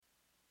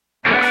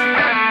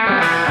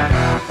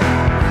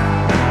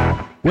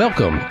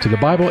Welcome to the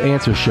Bible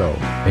Answer Show,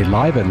 a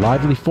live and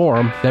lively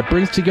forum that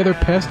brings together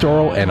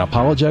pastoral and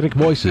apologetic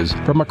voices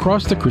from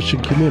across the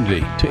Christian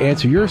community to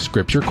answer your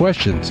scripture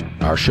questions.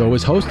 Our show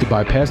is hosted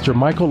by Pastor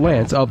Michael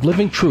Lance of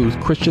Living Truth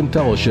Christian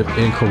Fellowship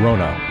in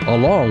Corona,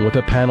 along with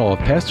a panel of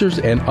pastors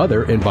and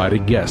other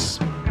invited guests.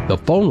 The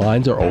phone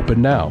lines are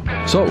open now.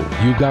 So,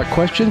 you've got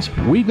questions,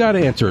 we've got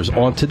answers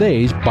on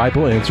today's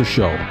Bible Answer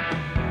Show.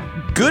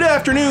 Good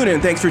afternoon, and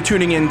thanks for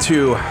tuning in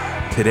to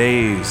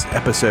today's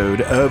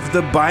episode of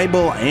the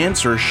Bible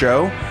Answer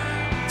Show.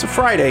 It's a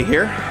Friday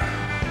here.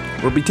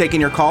 We'll be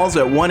taking your calls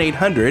at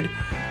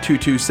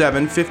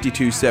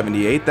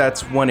 1-800-227-5278.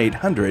 That's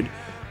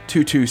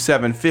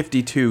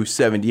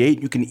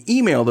 1-800-227-5278. You can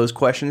email those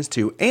questions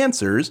to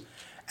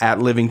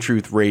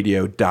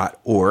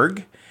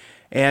answers@livingtruthradio.org.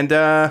 And,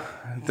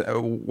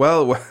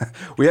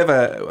 we have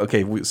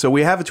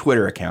a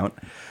Twitter account.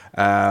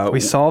 We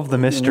solved the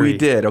mystery. We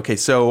did. Okay,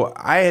 so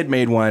I had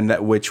made one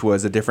which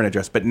was a different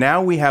address, but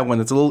now we have one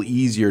that's a little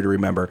easier to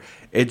remember.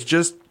 It's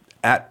just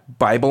at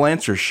Bible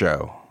Answer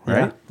Show,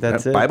 right? Yeah,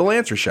 that's it. Bible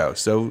Answer Show.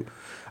 So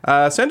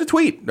send a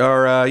tweet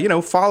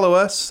or, follow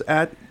us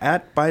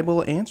at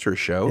Bible Answer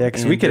Show. Yeah,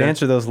 because we could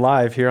answer those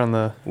live here on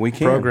the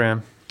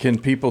program. Can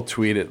people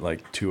tweet at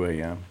like 2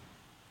 a.m.?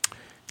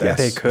 Yes.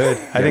 They could.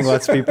 I think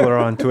lots of people are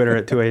on Twitter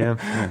at 2 a.m.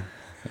 Yeah.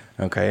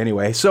 Okay,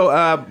 anyway.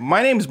 So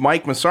my name's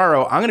Mike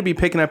Massaro. I'm going to be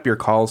picking up your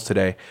calls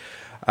today.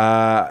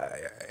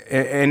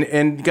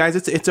 And guys,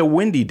 it's a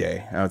windy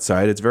day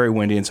outside. It's very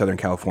windy in Southern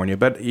California.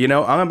 But,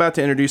 I'm about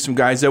to introduce some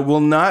guys that will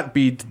not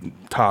be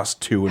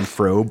tossed to and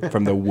fro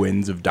from the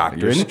winds of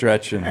doctrine. You're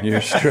stretching.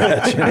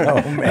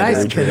 Oh, man.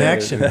 Nice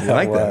connection. I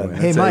like that one.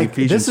 Hey, It's Mike,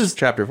 Ephesians this is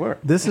chapter 4.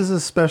 This is a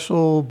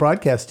special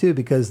broadcast, too,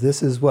 because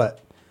this is what?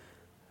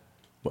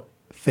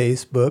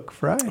 Facebook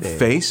Friday.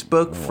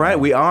 Facebook Friday.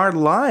 We are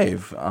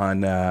live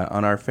on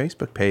our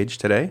Facebook page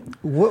today.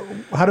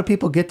 How do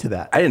people get to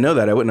that? I didn't know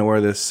that. I wouldn't know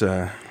where this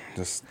shirt.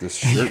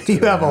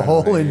 You have a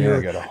hole in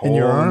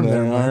your arm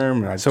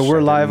there. So we're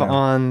live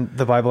on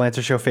the Bible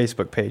Answer Show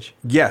Facebook page.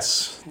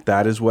 Yes,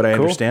 that is what I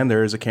Cool. understand.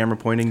 There is a camera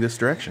pointing this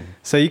direction.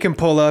 So you can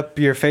pull up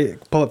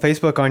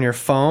Facebook on your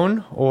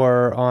phone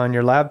or on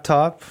your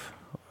laptop,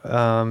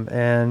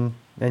 and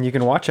you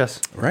can watch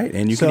us. Right,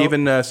 and you can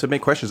even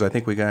submit questions. I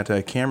think we got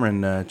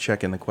Cameron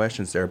checking the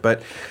questions there.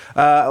 But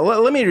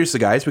let me introduce the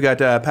guys. We got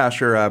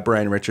Pastor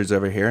Brian Richards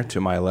over here to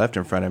my left,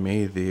 in front of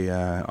me, the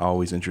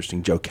always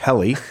interesting Joe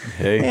Kelly.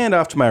 Hey. And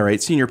off to my right,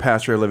 Senior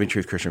Pastor of Living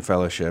Truth Christian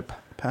Fellowship,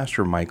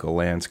 Pastor Michael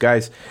Lance.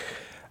 Guys,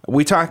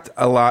 we talked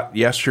a lot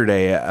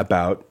yesterday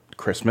about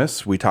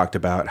Christmas. We talked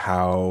about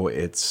how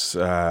it's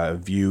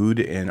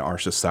viewed in our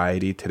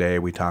society today.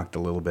 We talked a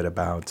little bit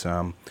about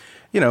how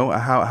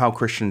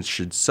Christians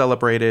should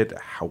celebrate it,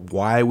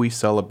 why we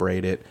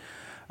celebrate it.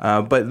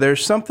 But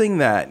there's something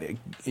that,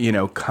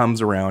 comes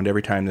around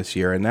every time this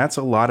year, and that's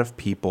a lot of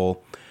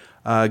people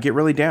get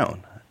really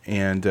down.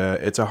 And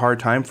it's a hard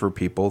time for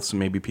people. So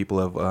maybe people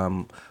have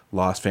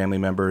lost family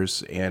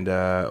members, and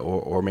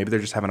or maybe they're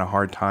just having a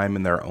hard time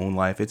in their own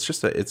life.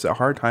 It's a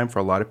hard time for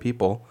a lot of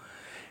people.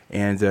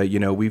 And,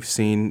 we've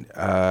seen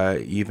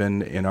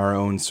even in our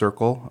own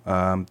circle,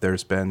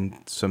 there's been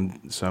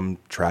some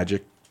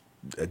tragic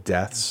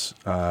deaths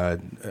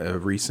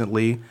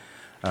recently,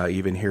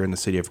 even here in the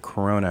city of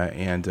Corona.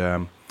 And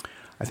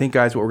I think,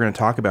 guys, what we're going to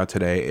talk about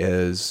today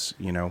is,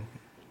 how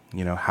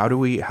do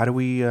we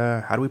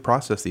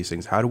process these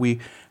things? How do we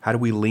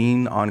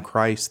lean on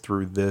Christ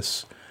through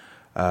this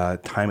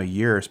time of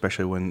year,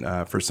 especially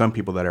when for some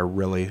people that are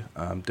really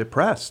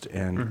depressed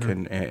and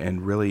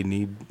can really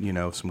need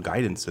some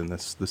guidance in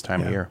this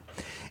time of year.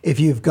 If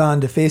you've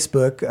gone to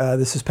Facebook,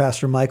 this is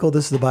Pastor Michael.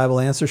 This is the Bible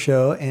Answer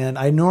Show, and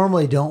I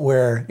normally don't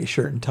wear a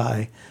shirt and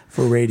tie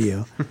for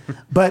radio,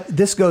 but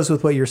this goes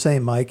with what you're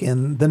saying, Mike.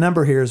 And the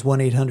number here is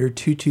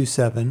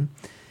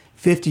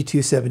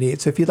 1-800-227-5278.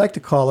 So if you'd like to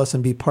call us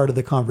and be part of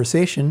the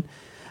conversation,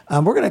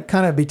 we're going to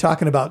kind of be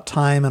talking about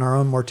time and our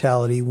own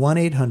mortality.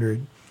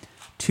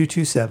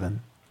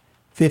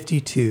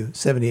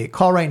 1-800-227-5278.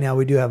 Call right now.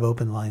 We do have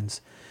open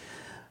lines.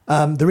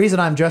 The reason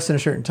I'm dressed in a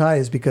shirt and tie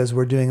is because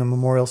we're doing a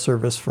memorial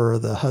service for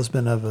the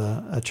husband of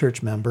a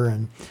church member,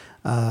 and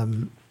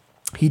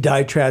he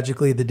died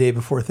tragically the day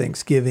before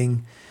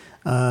Thanksgiving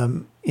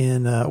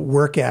in a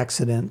work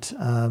accident.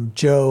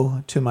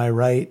 Joe, to my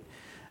right,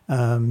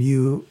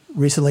 you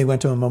recently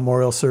went to a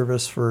memorial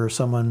service for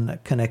someone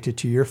connected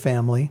to your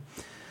family.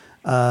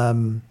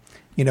 Brian,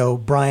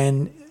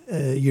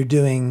 you're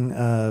doing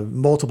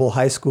multiple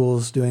high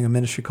schools, doing a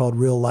ministry called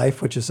Real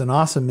Life, which is an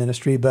awesome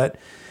ministry, but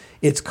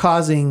it's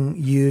causing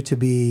you to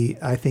be,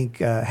 I think,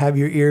 have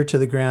your ear to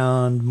the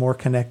ground, more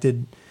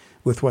connected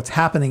with what's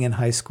happening in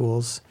high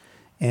schools.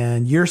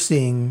 And you're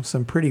seeing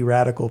some pretty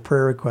radical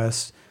prayer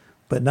requests.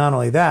 But not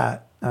only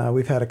that,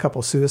 we've had a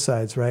couple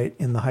suicides, right,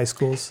 in the high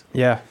schools?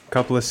 Yeah, a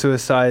couple of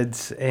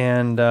suicides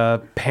and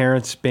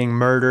parents being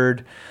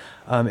murdered.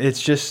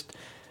 It's just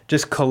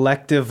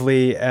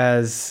collectively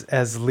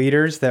as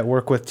leaders that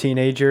work with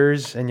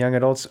teenagers and young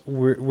adults,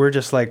 we're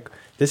just like,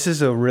 this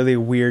is a really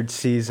weird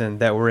season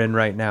that we're in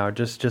right now.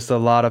 Just a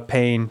lot of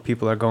pain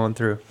people are going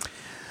through.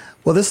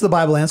 Well, this is the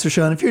Bible Answer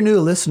Show, and if you're a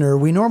new listener,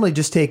 we normally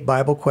just take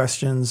Bible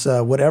questions,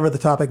 whatever the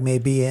topic may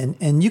be,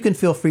 and you can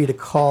feel free to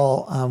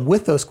call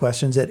with those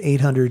questions at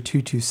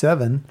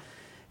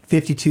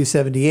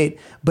 800-227-5278.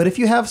 But if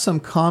you have some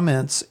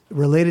comments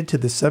related to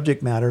the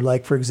subject matter,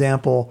 like, for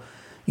example,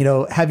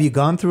 have you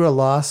gone through a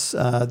loss?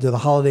 Do the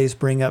holidays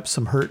bring up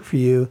some hurt for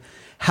you?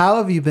 How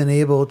have you been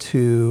able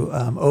to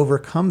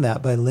overcome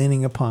that by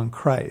leaning upon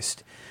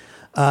Christ?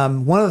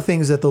 One of the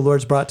things that the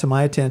Lord's brought to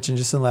my attention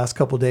just in the last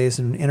couple of days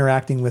and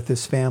interacting with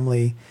this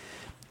family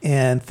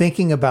and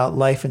thinking about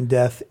life and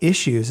death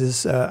issues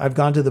is I've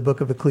gone to the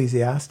book of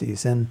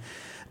Ecclesiastes. And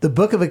the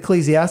book of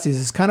Ecclesiastes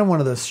is kind of one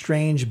of those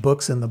strange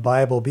books in the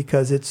Bible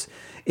because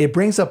it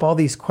brings up all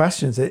these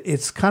questions.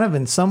 It's kind of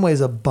in some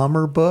ways a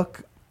bummer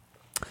book,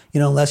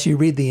 unless you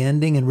read the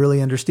ending and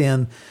really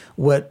understand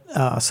what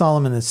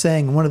Solomon is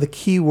saying. One of the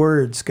key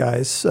words,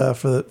 guys,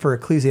 for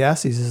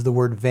Ecclesiastes is the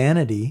word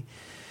vanity.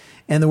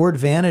 And the word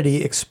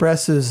vanity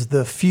expresses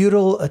the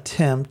futile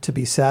attempt to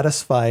be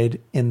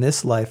satisfied in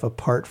this life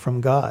apart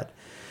from God.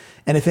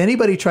 And if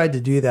anybody tried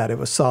to do that, it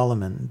was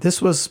Solomon.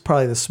 This was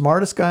probably the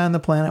smartest guy on the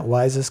planet,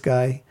 wisest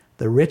guy,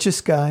 the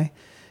richest guy.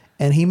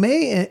 And he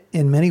may,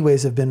 in many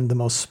ways, have been the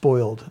most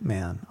spoiled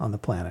man on the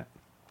planet.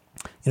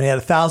 He had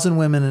 1,000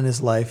 women in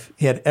his life.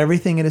 He had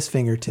everything at his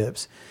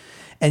fingertips.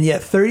 And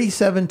yet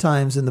 37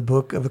 times in the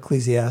book of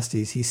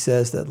Ecclesiastes, he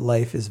says that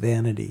life is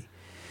vanity.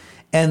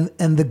 And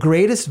the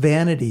greatest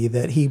vanity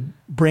that he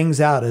brings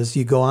out as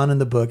you go on in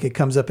the book, it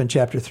comes up in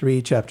chapter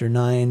 3, chapter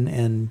 9,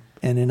 and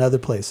in other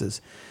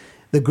places.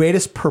 The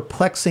greatest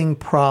perplexing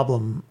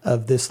problem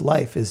of this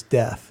life is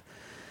death.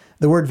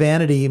 The word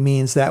vanity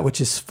means that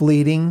which is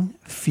fleeting,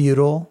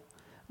 futile,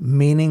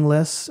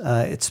 meaningless.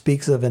 It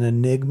speaks of an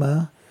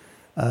enigma,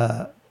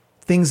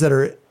 things that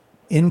are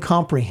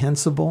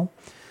incomprehensible.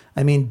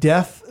 I mean,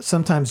 death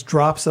sometimes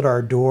drops at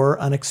our door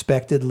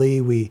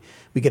unexpectedly. We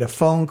get a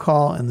phone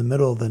call in the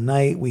middle of the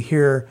night. We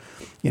hear,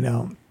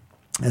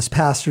 as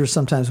pastors,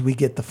 sometimes we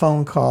get the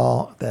phone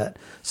call that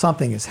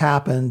something has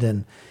happened,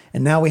 and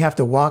now we have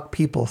to walk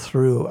people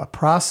through a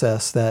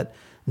process that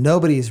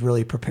nobody's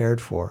really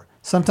prepared for.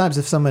 Sometimes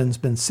if someone's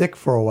been sick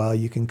for a while,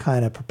 you can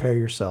kind of prepare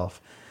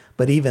yourself.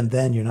 But even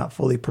then, you're not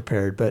fully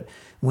prepared. But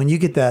when you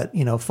get that,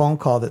 phone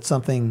call that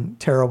something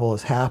terrible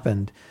has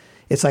happened,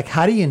 it's like,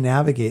 how do you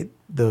navigate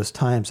those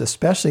times,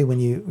 especially when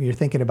you're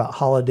thinking about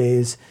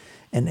holidays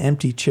and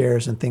empty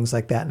chairs and things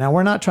like that. Now,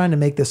 we're not trying to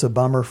make this a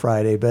bummer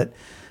Friday, but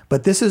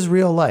this is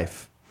real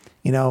life.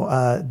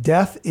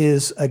 Death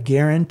is a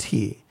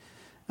guarantee.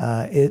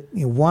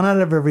 One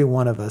out of every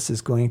one of us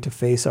is going to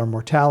face our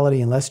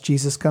mortality unless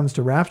Jesus comes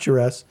to rapture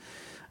us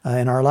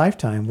in our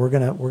lifetime. We're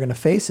gonna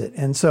face it,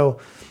 and so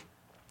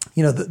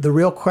the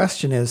real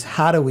question is,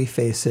 how do we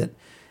face it?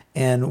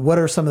 And what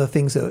are some of the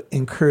things that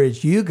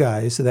encourage you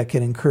guys that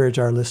can encourage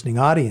our listening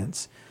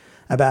audience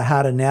about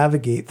how to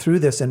navigate through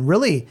this? And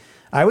really,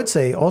 I would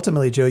say,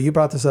 ultimately, Joe, you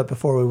brought this up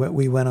before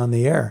we went on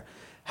the air.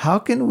 How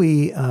can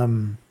we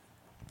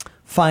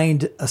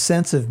find a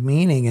sense of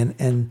meaning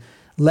and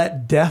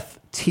let death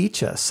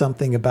teach us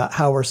something about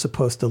how we're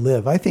supposed to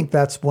live? I think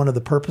that's one of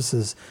the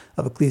purposes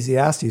of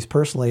Ecclesiastes,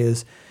 personally,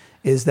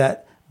 is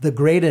that the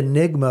great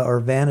enigma or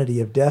vanity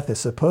of death is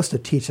supposed to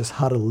teach us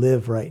how to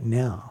live right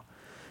now.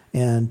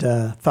 And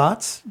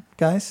thoughts,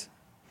 guys?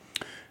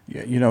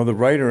 Yeah, the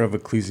writer of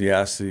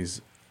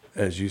Ecclesiastes,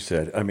 as you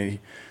said,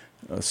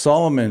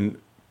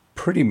 Solomon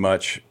pretty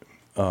much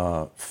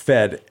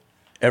fed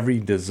every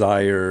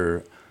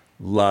desire,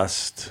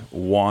 lust,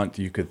 want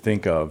you could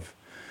think of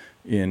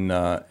in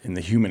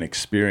the human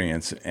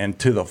experience, and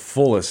to the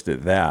fullest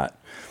at that.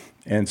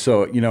 And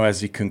so,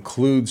 as he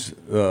concludes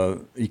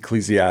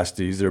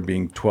Ecclesiastes, there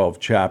being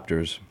 12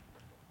 chapters,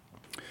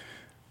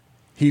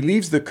 he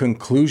leaves the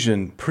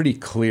conclusion pretty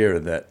clear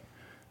that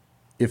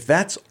if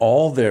that's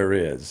all there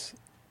is,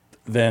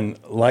 then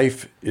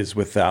life is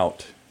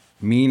without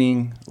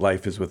meaning,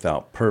 life is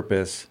without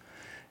purpose,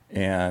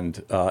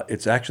 and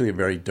it's actually a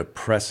very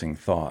depressing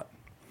thought.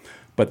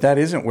 But that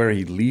isn't where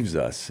he leaves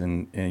us.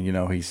 And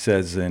he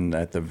says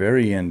at the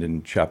very end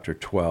in chapter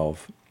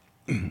 12,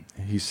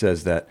 he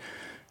says that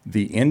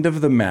the end of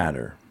the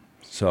matter,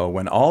 so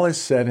when all is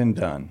said and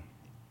done,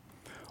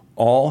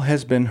 all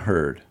has been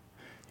heard,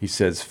 he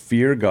says,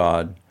 fear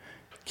God,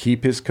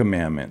 keep his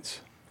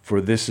commandments, for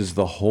this is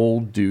the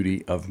whole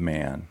duty of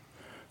man.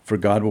 For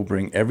God will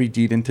bring every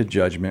deed into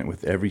judgment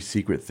with every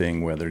secret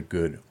thing, whether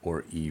good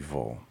or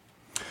evil.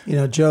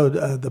 Joe,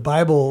 the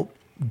Bible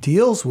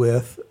deals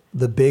with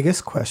the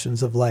biggest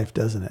questions of life,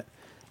 doesn't it?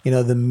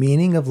 The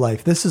meaning of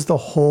life. This is the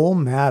whole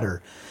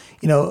matter.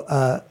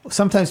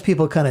 Sometimes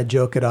people kind of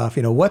joke it off,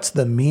 what's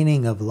the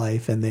meaning of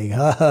life? And they,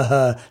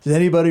 does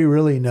anybody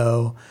really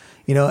know?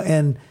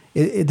 And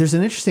there's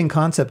an interesting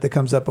concept that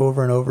comes up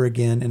over and over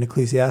again in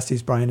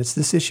Ecclesiastes, Brian. It's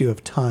this issue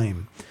of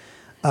time,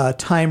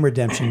 time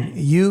redemption.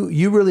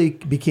 You really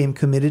became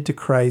committed to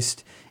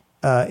Christ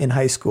in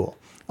high school.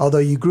 Although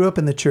you grew up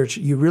in the church,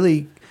 you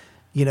really,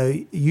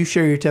 you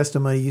share your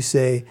testimony. You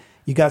say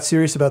you got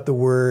serious about the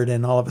word,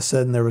 and all of a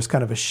sudden there was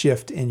kind of a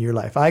shift in your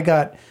life. I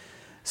got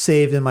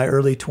saved in my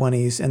early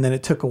 20s, and then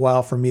it took a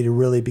while for me to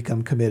really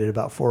become committed,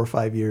 about 4 or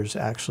 5 years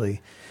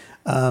actually.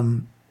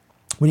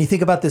 When you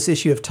think about this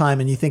issue of time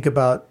and you think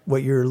about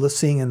what you're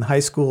seeing in high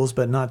schools,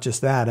 but not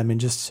just that, I mean,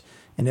 just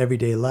in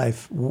everyday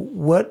life,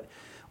 what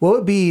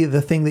would be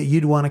the thing that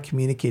you'd want to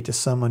communicate to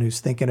someone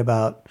who's thinking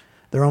about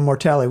their own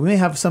mortality? We may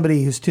have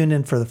somebody who's tuned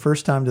in for the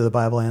first time to the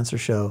Bible Answer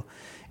Show,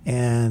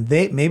 and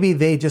maybe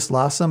they just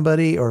lost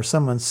somebody, or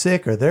someone's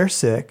sick, or they're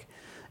sick,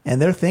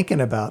 and they're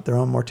thinking about their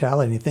own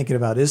mortality, and thinking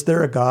about, is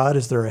there a God?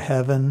 Is there a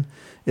heaven?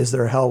 Is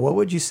there a hell? What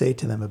would you say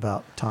to them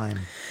about time?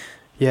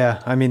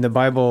 Yeah, I mean, the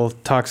Bible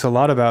talks a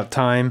lot about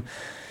time.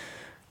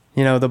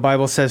 You know, the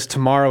Bible says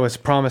tomorrow is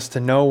promised to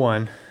no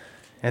one,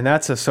 and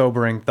that's a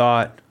sobering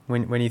thought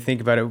when you think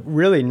about it.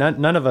 Really,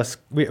 none of us,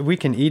 we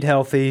can eat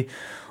healthy,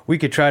 we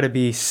could try to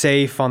be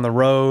safe on the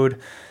road,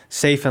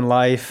 safe in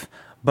life,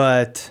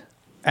 but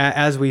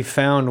as we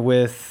found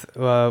with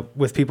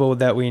people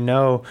that we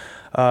know,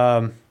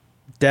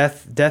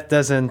 death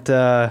doesn't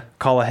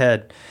call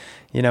ahead.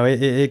 You know,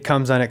 it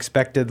comes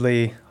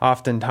unexpectedly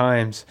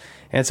oftentimes.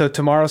 And so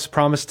tomorrow's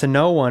promised to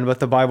no one,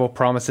 but the Bible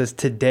promises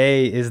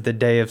today is the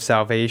day of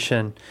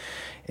salvation.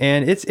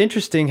 And it's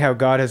interesting how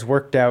God has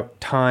worked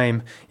out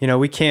time. You know,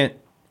 we can't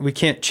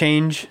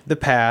change the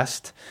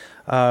past.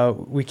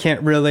 We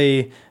can't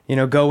really,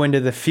 go into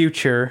the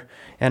future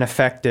and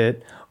affect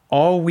it.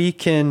 All we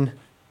can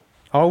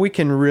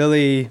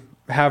really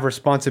have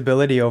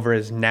responsibility over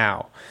is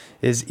now,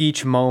 is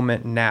each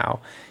moment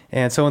now.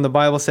 And so when the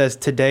Bible says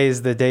today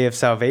is the day of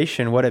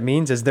salvation, what it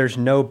means is there's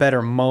no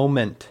better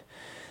moment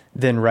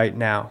than right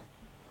now.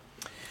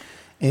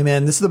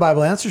 Amen. This is the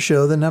Bible Answer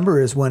Show. The number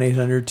is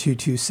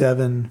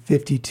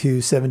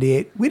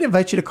 1-800-227-5278. We'd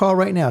invite you to call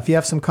right now. If you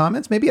have some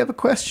comments, maybe you have a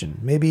question.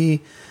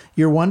 Maybe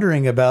you're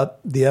wondering about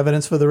the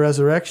evidence for the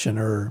resurrection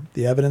or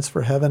the evidence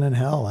for heaven and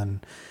hell,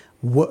 and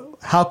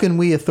how can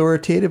we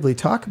authoritatively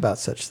talk about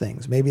such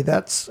things? Maybe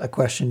that's a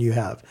question you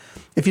have.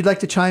 If you'd like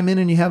to chime in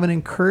and you have an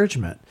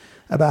encouragement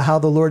about how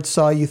the Lord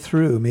saw you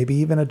through, maybe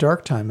even a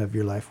dark time of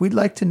your life, we'd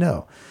like to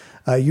know.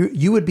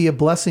 You would be a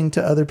blessing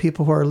to other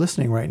people who are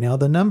listening right now.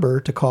 The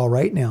number to call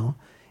right now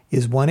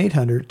is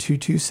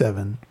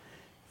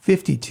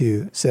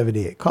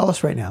 1-800-227-5278. Call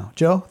us right now.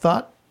 Joe,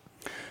 thought?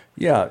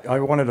 Yeah,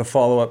 I wanted to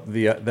follow up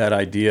that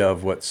idea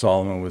of what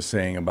Solomon was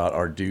saying about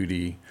our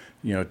duty,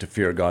 to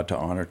fear God, to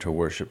honor, to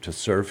worship, to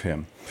serve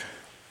Him.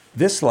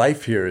 This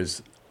life here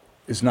is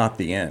not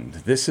the end.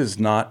 This is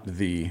not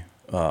the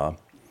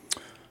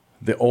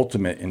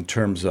ultimate in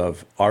terms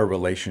of our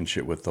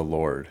relationship with the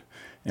Lord.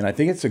 And I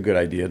think it's a good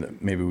idea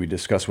that maybe we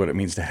discuss what it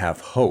means to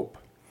have hope.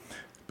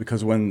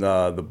 Because when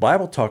the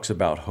Bible talks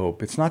about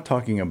hope, it's not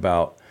talking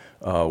about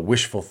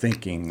wishful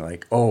thinking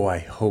like, oh, I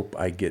hope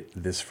I get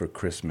this for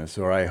Christmas,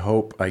 or I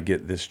hope I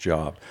get this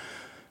job.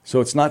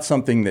 So it's not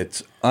something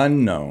that's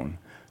unknown.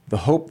 The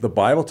hope the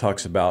Bible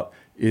talks about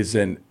is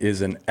an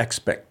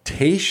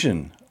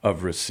expectation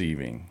of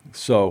receiving.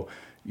 So,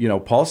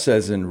 Paul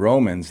says in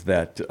Romans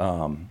that,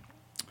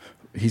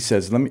 he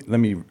says, let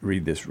me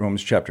read this,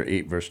 Romans chapter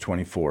 8, verse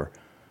 24.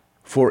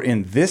 For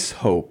in this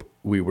hope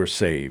we were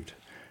saved.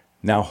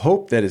 Now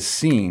hope that is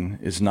seen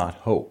is not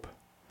hope.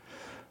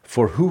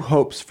 For who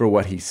hopes for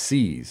what he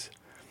sees?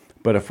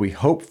 But if we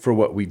hope for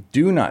what we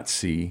do not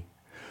see,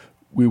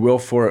 we will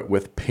for it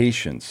with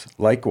patience.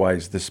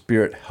 Likewise, the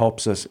Spirit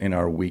helps us in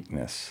our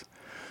weakness.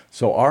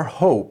 So our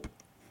hope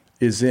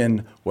is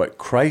in what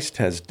Christ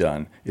has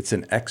done. It's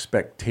an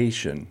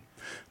expectation.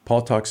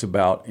 Paul talks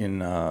about in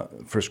 1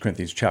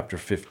 Corinthians chapter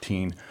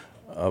 15,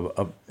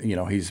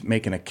 he's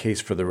making a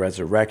case for the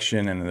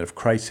resurrection, and if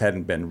Christ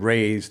hadn't been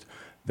raised,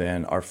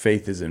 then our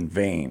faith is in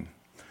vain.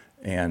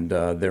 And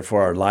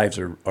therefore our lives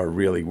are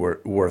really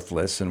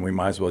worthless, and we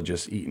might as well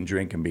just eat and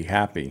drink and be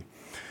happy.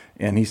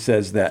 And he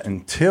says that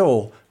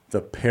until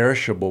the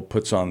perishable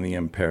puts on the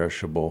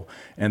imperishable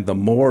and the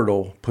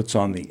mortal puts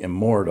on the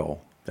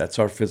immortal, that's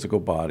our physical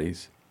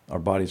bodies. Our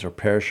bodies are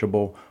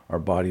perishable, our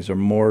bodies are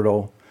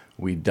mortal,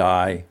 we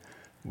die,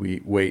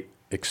 we wait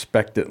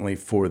expectantly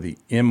for the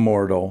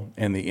immortal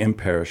and the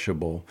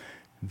imperishable.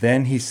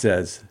 Then he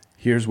says,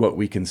 here's what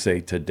we can say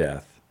to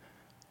death.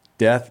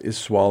 Death is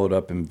swallowed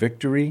up in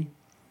victory.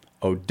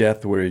 O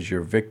death, where is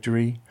your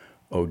victory?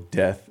 O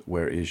death,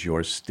 where is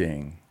your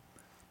sting?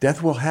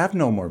 Death will have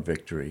no more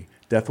victory.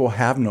 Death will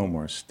have no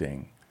more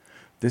sting.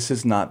 This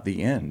is not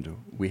the end.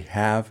 We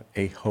have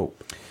a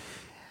hope.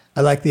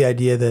 I like the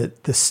idea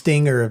that the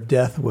stinger of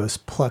death was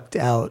plucked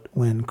out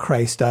when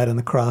Christ died on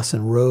the cross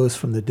and rose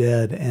from the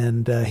dead.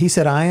 And he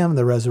said, I am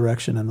the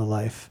resurrection and the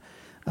life.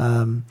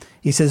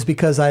 He says,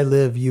 because I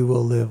live, you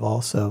will live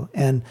also.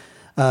 And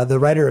the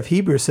writer of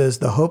Hebrews says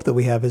the hope that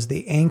we have is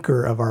the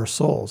anchor of our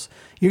souls.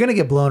 You're going to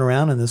get blown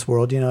around in this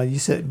world. You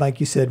said, Mike,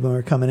 you said when we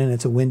were coming in,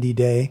 it's a windy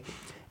day.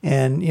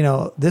 And,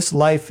 this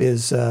life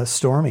is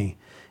stormy.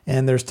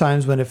 And there's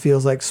times when it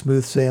feels like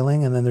smooth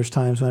sailing, and then there's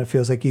times when it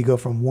feels like you go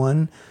from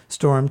one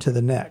storm to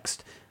the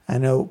next. I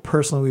know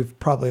personally we've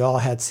probably all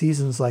had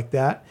seasons like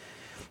that.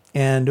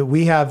 And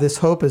we have this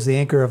hope as the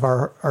anchor of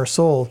our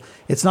soul.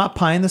 It's not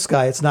pie in the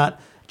sky. It's not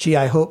gee,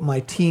 I hope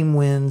my team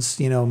wins.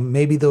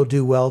 Maybe they'll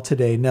do well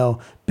today. No,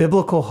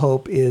 biblical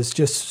hope is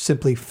just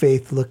simply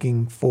faith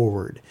looking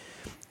forward.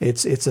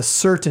 It's a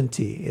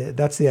certainty.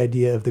 That's the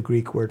idea of the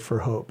Greek word for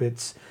hope.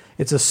 It's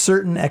a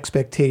certain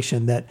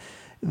expectation that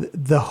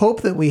the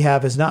hope that we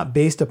have is not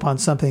based upon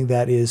something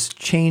that is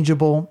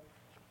changeable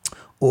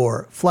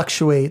or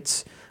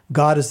fluctuates.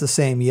 God is the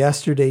same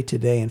yesterday,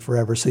 today, and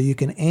forever. So you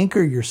can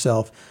anchor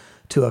yourself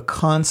to a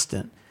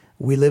constant.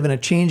 We live in a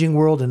changing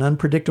world, an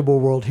unpredictable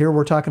world. Here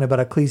we're talking about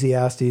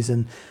Ecclesiastes,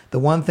 and the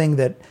one thing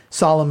that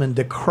Solomon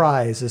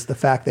decries is the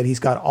fact that he's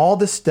got all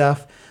this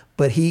stuff,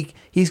 but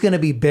he's going to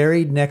be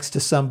buried next to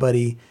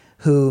somebody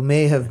who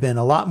may have been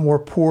a lot more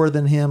poor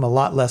than him, a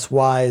lot less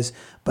wise.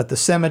 But the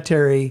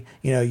cemetery,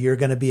 you're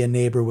going to be a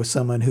neighbor with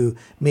someone who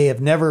may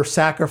have never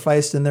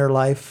sacrificed in their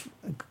life.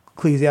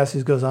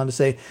 Ecclesiastes goes on to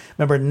say,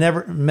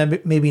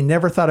 maybe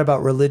never thought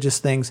about religious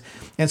things.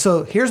 And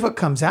so here's what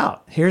comes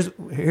out. Here's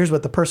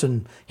what the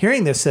person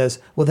hearing this says.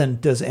 Well, then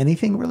does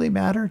anything really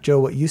matter? Joe,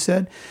 what you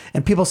said?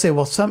 And people say,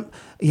 well,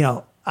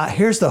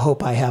 here's the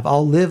hope I have.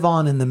 I'll live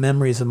on in the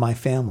memories of my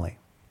family.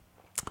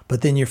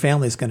 But then your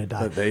family's going to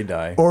die. But they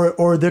die.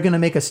 Or they're going to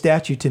make a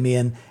statue to me.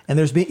 And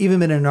there's even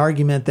been an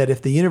argument that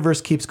if the universe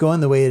keeps going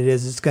the way it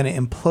is, it's going to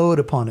implode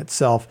upon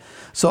itself.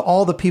 So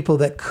all the people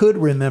that could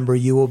remember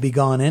you will be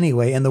gone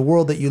anyway. And the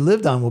world that you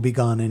lived on will be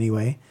gone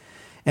anyway.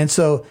 And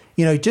so,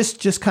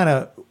 just kind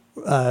of,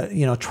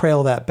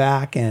 trail that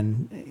back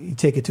and you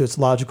take it to its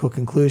logical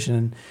conclusion.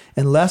 And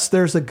unless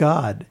there's a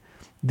God,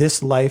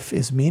 this life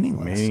is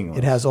meaningless.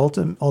 It has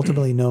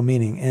ultimately no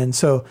meaning. And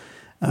so,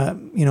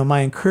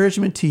 my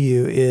encouragement to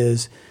you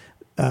is,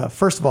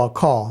 first of all,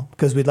 call,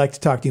 because we'd like to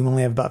talk to you. We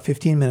only have about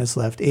 15 minutes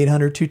left,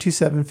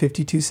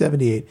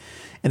 800-227-5278.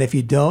 And if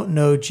you don't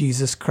know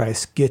Jesus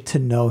Christ, get to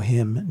know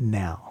him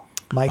now.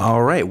 Mike?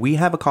 All right. We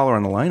have a caller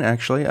on the line,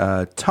 actually.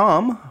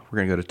 Tom. We're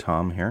going to go to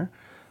Tom here.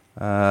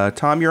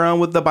 Tom, you're on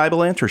with the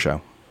Bible Answer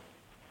Show.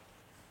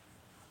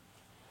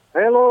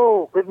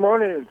 Hello. Good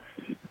morning.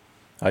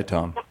 Hi,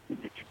 Tom.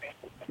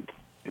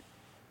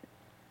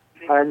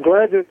 I'm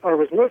glad that I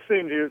was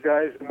listening to you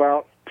guys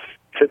about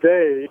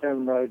today,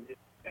 and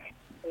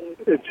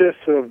it just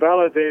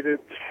validated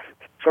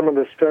some of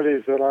the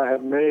studies that I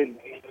have made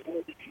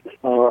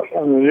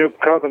on the new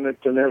covenant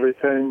and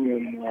everything.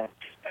 And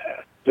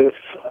this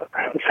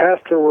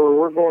pastor, where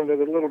we're going to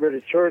the little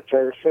bitty church,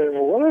 I was saying,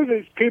 well, what are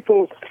these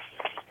people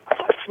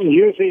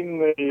using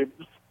the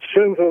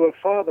sins of the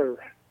father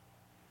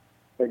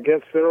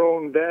against their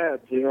own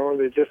dad?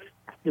 They're just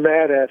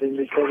mad at him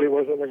because he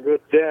wasn't a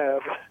good dad.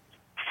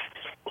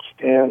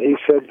 And he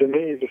said to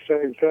me the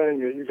same thing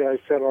that you guys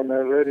said on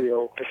that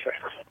radio.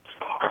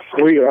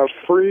 We are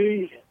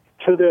free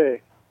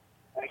today.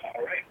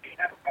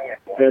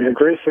 And the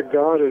grace of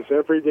God is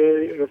every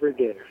day, every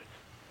day.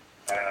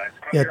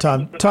 Yeah,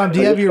 Tom, do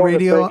you have your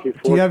radio? Do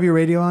you have your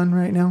radio on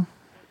right now?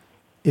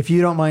 If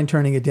you don't mind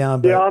turning it down.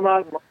 But, yeah, I'm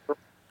on.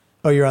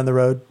 Oh, you're on the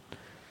road?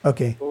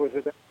 Okay. What was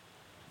it?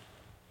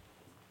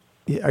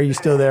 Are you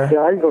still there?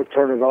 Yeah, I can go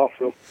turn it off.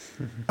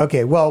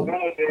 Okay, well,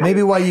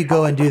 maybe while you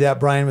go and do that,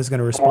 Brian was going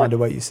to respond to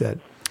what you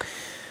said.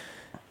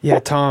 Yeah,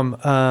 Tom,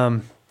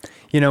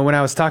 when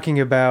I was talking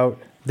about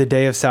the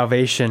day of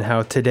salvation,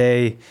 how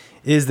today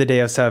is the day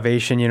of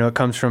salvation, it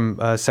comes from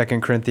 2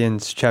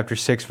 Corinthians chapter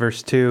 6,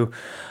 verse 2.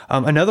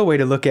 Another way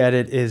to look at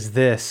it is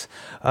this.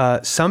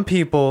 Some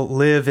people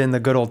live in the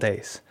good old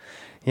days.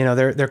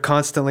 They're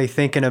constantly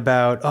thinking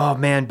about, oh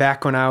man,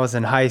 back when I was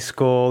in high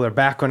school, or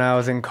back when I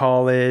was in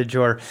college,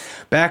 or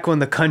back when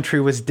the country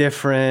was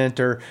different,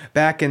 or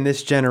back in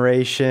this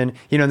generation.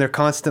 They're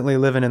constantly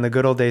living in the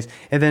good old days.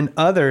 And then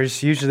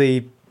others,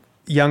 usually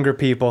younger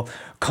people,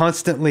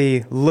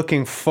 constantly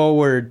looking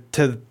forward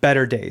to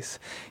better days.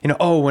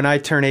 When I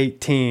turn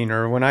 18,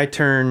 or when I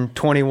turn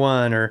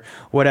 21, or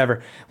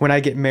whatever, when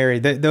I get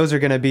married, those are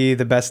going to be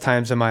the best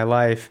times of my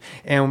life.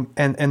 And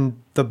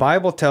the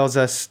Bible tells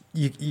us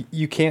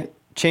you can't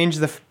change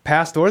the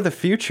past or the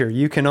future.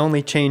 You can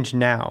only change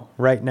now,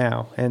 right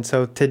now. And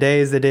so today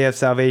is the day of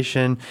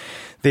salvation.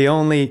 The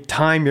only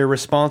time you're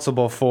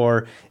responsible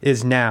for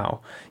is now.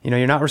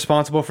 You're not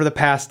responsible for the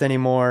past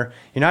anymore.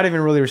 You're not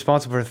even really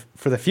responsible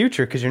for the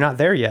future because you're not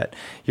there yet.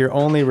 You're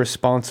only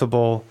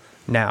responsible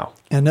now.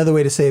 Another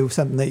way to say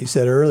something that you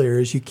said earlier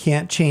is you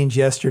can't change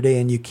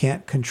yesterday and you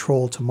can't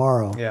control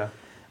tomorrow. Yeah.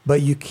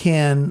 But you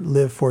can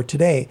live for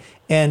today.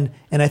 And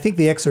I think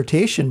the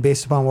exhortation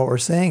based upon what we're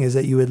saying is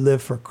that you would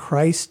live for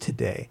Christ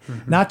today,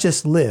 not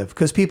just live,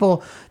 because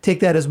people take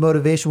that as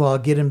motivation. Well, I'll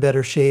get in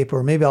better shape,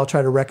 or maybe I'll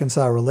try to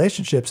reconcile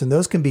relationships, and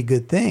those can be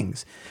good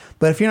things.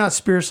 But if you're not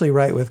spiritually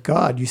right with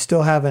God, you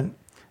still haven't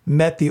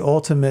met the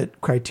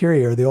ultimate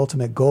criteria or the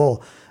ultimate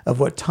goal of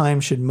what time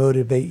should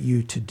motivate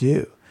you to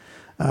do.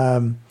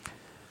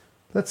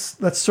 Let's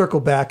circle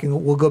back,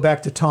 and we'll go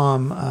back to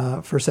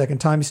Tom for a second.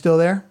 Tom, you still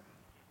there?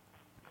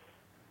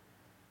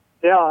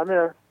 Yeah, I'm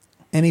here.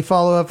 Any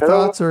follow-up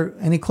thoughts or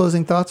any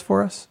closing thoughts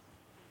for us?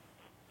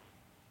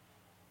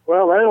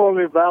 Well, that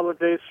only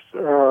validates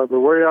the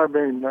way I've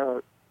been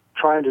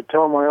trying to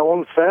tell my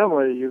own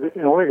family. You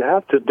only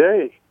have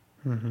today.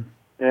 And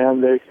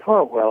and they,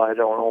 oh, well, I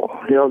don't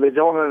know. You know, they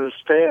don't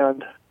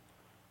understand.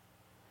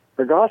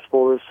 The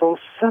gospel is so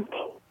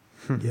simple.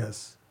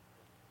 Yes.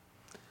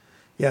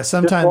 Yeah, Just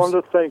sometimes.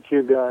 wanted to thank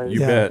you guys. You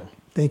bet.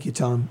 Thank you,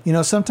 Tom. You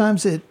know,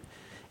 sometimes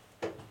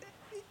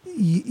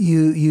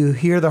you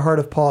hear the heart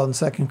of Paul in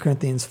 2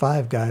 Corinthians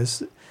 5,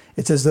 guys.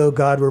 It's as though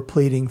God were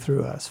pleading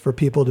through us for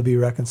people to be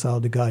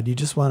reconciled to God. You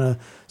just want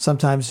to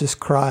sometimes just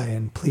cry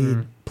and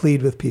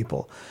plead with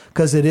people,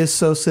 because it is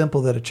so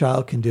simple that a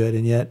child can do it,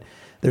 and yet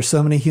there's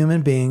so many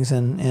human beings,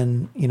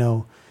 and you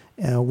know,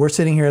 we're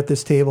sitting here at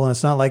this table, and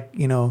it's not like,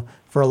 you know,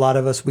 for a lot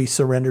of us we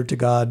surrendered to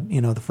God,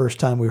 you know, the first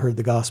time we heard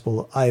the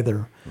gospel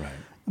either. Right.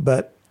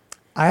 But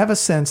I have a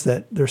sense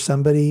that there's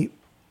somebody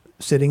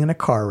sitting in a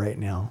car right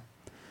now,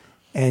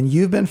 and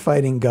you've been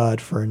fighting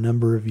God for a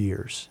number of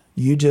years.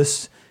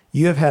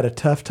 You have had a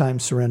tough time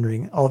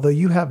surrendering, although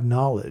you have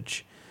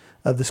knowledge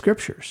of the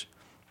scriptures.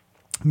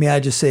 May I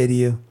just say to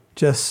you,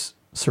 just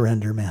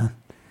surrender, man.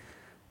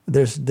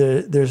 There's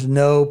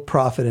no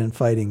profit in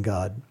fighting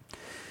God.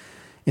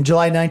 In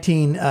July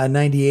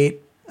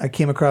 1998, I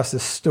came across the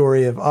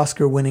story of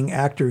Oscar-winning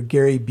actor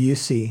Gary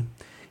Busey.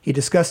 He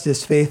discussed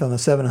his faith on the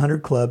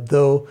 700 Club,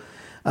 though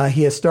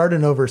he has starred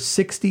in over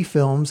 60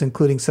 films,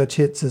 including such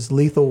hits as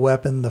Lethal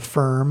Weapon, The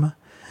Firm.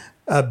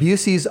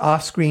 Busey's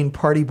off-screen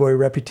party boy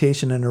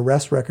reputation and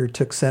arrest record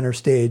took center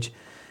stage.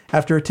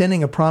 After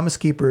attending a Promise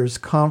Keepers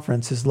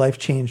conference, his life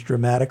changed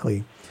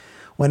dramatically.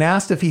 When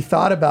asked if he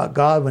thought about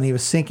God when he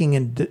was sinking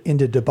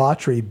into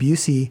debauchery,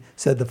 Busey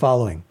said the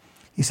following.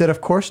 He said, "Of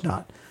course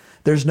not.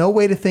 There's no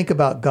way to think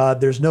about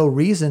God. There's no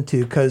reason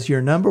to, because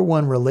your number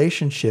one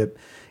relationship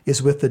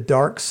is with the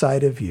dark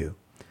side of you."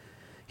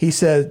 He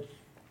said,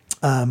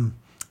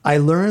 "I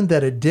learned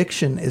that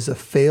addiction is a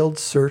failed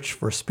search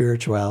for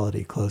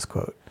spirituality," close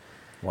quote.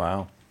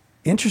 Wow.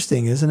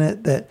 Interesting, isn't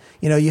it? That,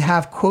 you know, you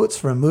have quotes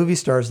from movie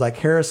stars like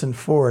Harrison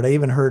Ford. I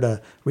even heard a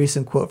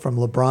recent quote from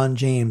LeBron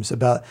James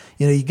about,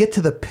 you know, you get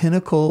to the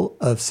pinnacle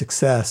of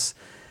success.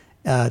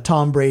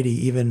 Tom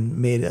Brady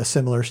even made a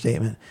similar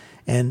statement.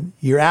 And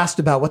you're asked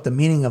about what the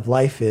meaning of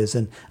life is.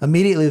 And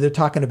immediately they're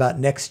talking about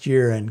next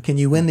year and can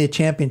you win the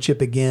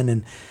championship again?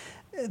 And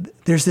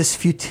there's this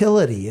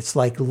futility. It's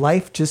like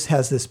life just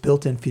has this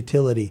built-in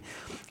futility.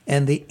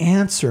 And the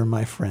answer,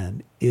 my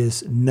friend,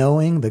 is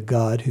knowing the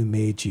God who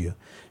made you,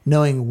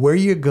 knowing where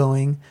you're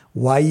going,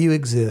 why you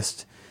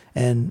exist.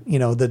 And, you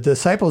know, the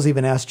disciples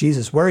even asked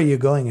Jesus, "Where are you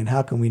going and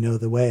how can we know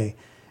the way?"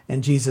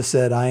 And Jesus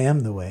said, "I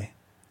am the way.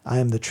 I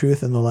am the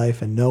truth and the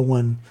life, and no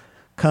one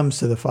comes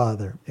to the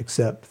Father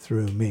except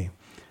through me."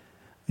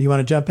 You want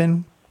to jump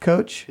in,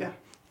 Coach? Yeah.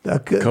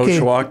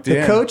 Coach walked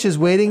in. The coach is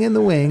waiting in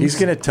the wings. He's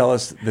going to tell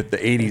us that the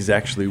 80s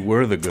actually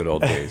were the good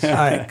old days. All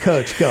right,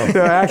 Coach, go.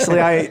 So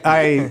actually,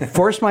 I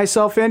forced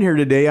myself in here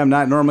today. I'm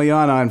not normally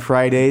on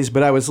Fridays,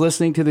 but I was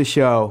listening to the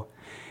show,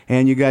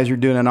 and you guys are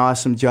doing an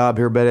awesome job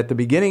here. But at the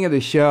beginning of the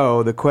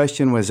show, the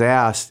question was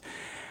asked,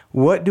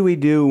 what do we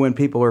do when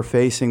people are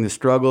facing the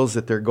struggles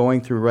that they're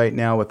going through right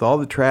now with all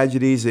the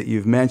tragedies that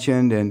you've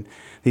mentioned and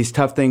these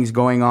tough things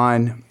going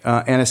on,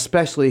 and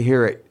especially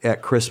here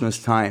at Christmas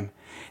time?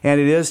 And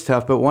it is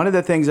tough, but one of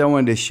the things I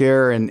wanted to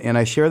share, and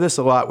I share this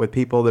a lot with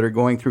people that are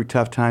going through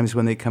tough times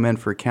when they come in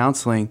for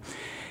counseling,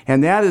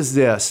 and that is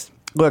this.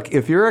 Look,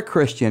 if you're a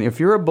Christian, if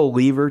you're a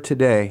believer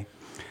today,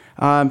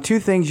 two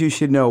things you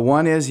should know.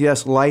 One is,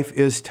 yes, life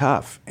is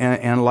tough,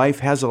 and life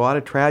has a lot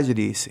of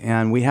tragedies,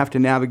 and we have to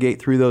navigate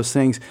through those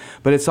things,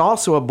 but it's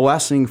also a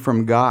blessing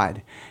from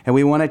God. And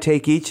we want to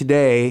take each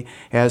day,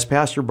 as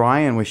Pastor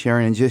Brian was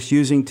sharing, and just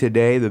using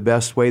today the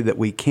best way that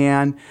we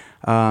can,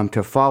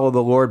 to follow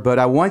the Lord. But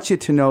I want you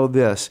to know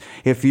this.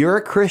 If you're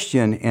a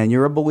Christian and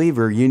you're a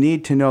believer, you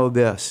need to know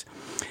this,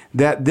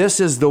 that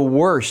this is the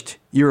worst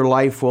your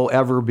life will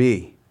ever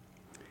be.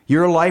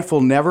 Your life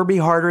will never be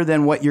harder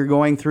than what you're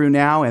going through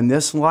now in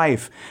this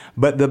life,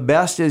 but the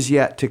best is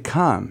yet to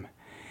come.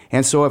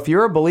 And so if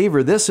you're a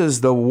believer, this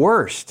is the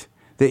worst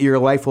that your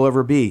life will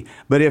ever be.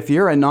 But if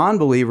you're a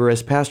non-believer,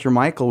 as Pastor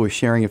Michael was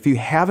sharing, if you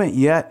haven't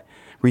yet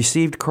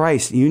received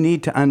Christ, you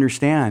need to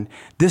understand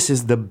this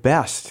is the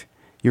best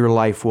your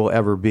life will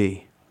ever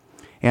be.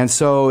 And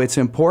so it's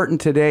important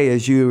today,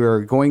 as you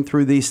are going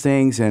through these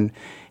things and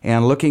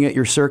looking at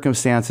your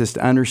circumstances,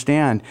 to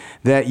understand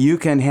that you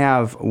can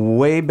have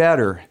way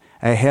better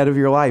ahead of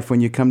your life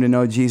when you come to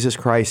know Jesus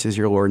Christ as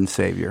your Lord and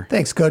Savior.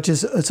 Thanks, Coach.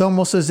 It's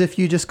almost as if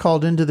you just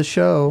called into the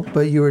show,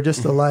 but you were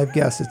just a live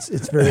guest.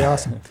 It's very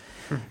awesome.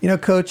 You know,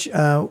 Coach,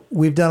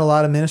 we've done a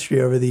lot of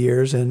ministry over the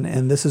years,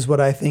 and this is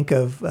what I think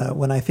of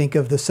when I think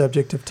of the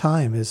subject of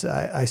time, is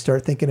I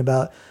start thinking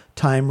about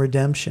time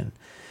redemption.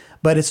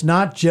 But it's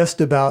not just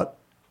about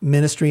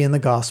ministry in the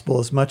gospel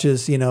as much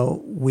as, you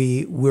know,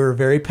 we're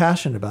very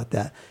passionate about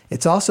that.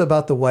 It's also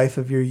about the wife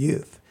of your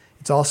youth.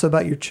 It's also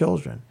about your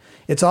children.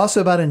 It's also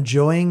about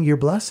enjoying your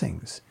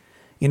blessings.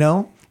 You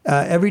know,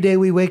 every day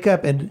we wake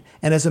up, and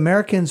as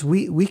Americans,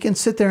 we can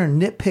sit there and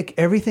nitpick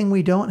everything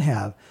we don't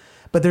have.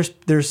 But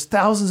there's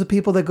thousands of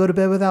people that go to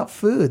bed without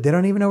food. They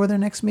don't even know where their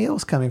next meal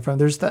is coming from.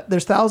 There's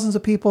thousands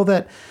of people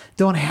that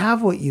don't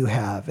have what you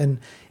have. And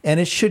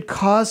it should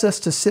cause us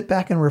to sit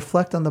back and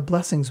reflect on the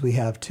blessings we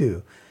have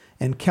too,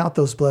 and count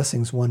those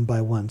blessings one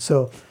by one.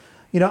 So,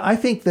 I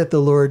think that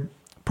the Lord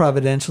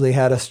providentially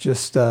had us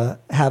just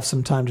have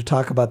some time to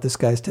talk about this,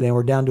 guys, today.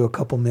 We're down to a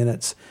couple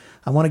minutes.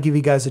 I want to give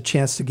you guys a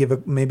chance to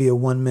give maybe a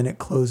 1-minute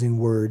closing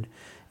word.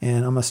 And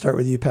I'm going to start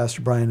with you,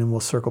 Pastor Brian, and we'll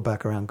circle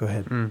back around. Go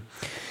ahead.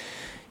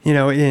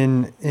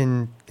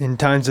 In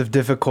times of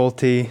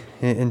difficulty,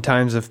 in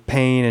times of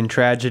pain and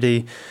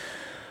tragedy,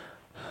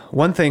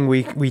 one thing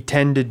we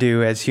tend to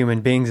do as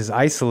human beings is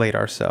isolate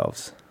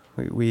ourselves.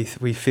 We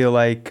feel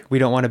like we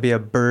don't want to be a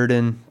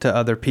burden to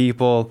other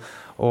people,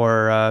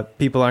 or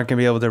people aren't going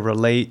to be able to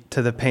relate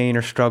to the pain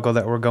or struggle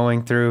that we're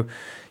going through.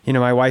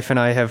 My wife and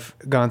I have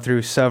gone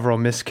through several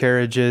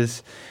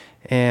miscarriages,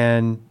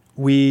 and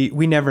we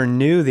never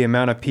knew the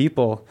amount of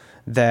people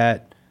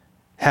that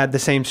had the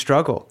same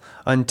struggle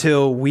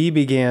until we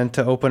began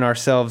to open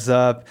ourselves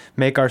up,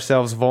 make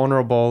ourselves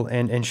vulnerable,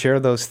 and share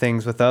those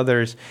things with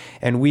others.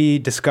 And we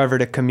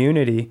discovered a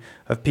community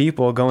of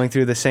people going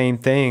through the same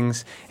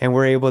things, and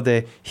we're able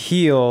to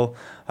heal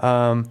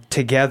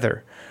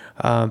together.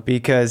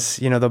 Because,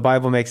 the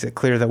Bible makes it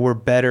clear that we're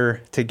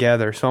better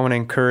together. So I want to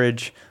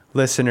encourage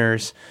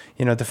listeners,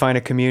 to find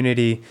a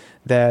community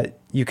that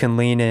you can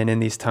lean in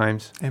these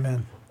times.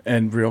 Amen.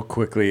 And real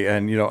quickly,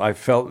 I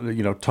felt,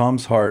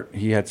 Tom's heart,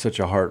 he had such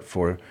a heart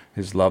for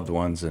his loved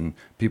ones and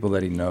people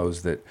that he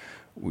knows that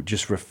would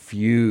just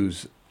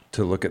refuse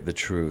to look at the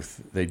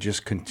truth. They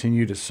just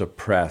continue to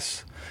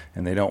suppress,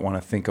 and they don't want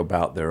to think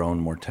about their own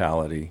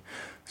mortality.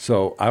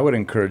 So I would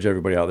encourage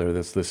everybody out there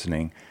that's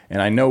listening,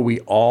 and I know we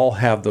all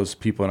have those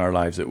people in our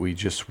lives that we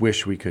just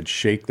wish we could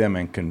shake them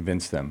and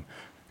convince them.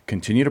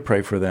 Continue to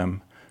pray for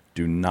them.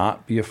 Do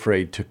not be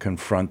afraid to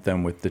confront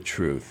them with the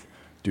truth.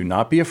 Do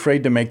not be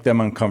afraid to make them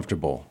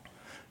uncomfortable.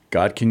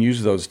 God can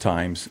use those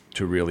times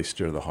to really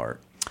stir the heart.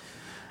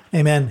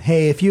 Amen.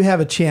 Hey, if you have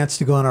a chance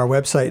to go on our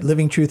website,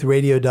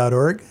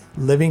 livingtruthradio.org,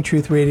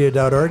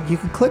 livingtruthradio.org, you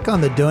can click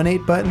on the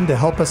donate button to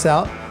help us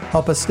out,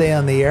 help us stay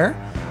on the air,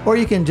 or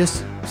you can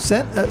just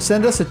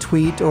send us a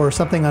tweet or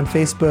something on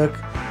Facebook.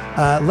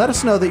 Let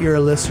us know that you're a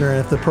listener and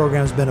if the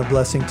program's been a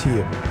blessing to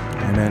you.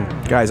 Amen.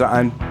 Guys,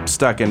 I'm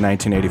stuck in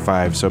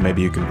 1985, so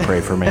maybe you can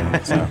pray for me.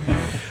 So.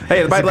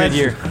 Hey, the Bible Lance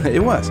year.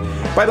 It was.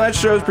 Bible Lance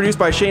Show is produced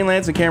by Shane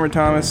Lance and Cameron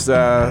Thomas.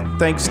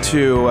 Thanks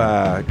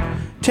to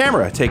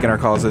Tamara taking our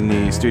calls in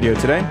the studio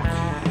today.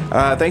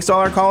 Thanks to all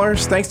our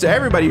callers. Thanks to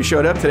everybody who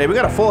showed up today. We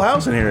got a full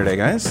house in here today,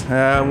 guys.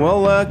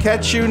 We'll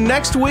catch you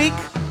next week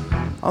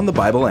on the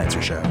Bible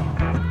Answer Show.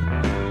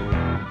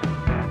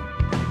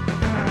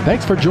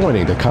 Thanks for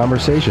joining the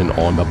conversation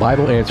on the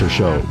Bible Answer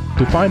Show.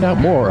 To find out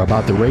more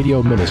about the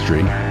radio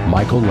ministry,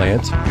 Michael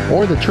Lance,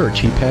 or the church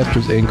he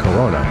pastors in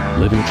Corona,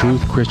 Living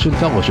Truth Christian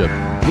Fellowship,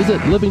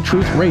 visit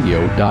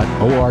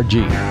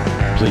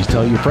livingtruthradio.org. Please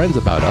tell your friends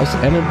about us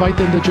and invite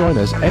them to join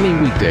us any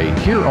weekday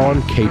here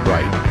on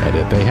K-Bright. And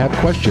if they have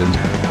questions,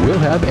 we'll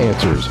have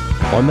answers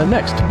on the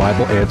next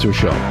Bible Answer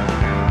Show.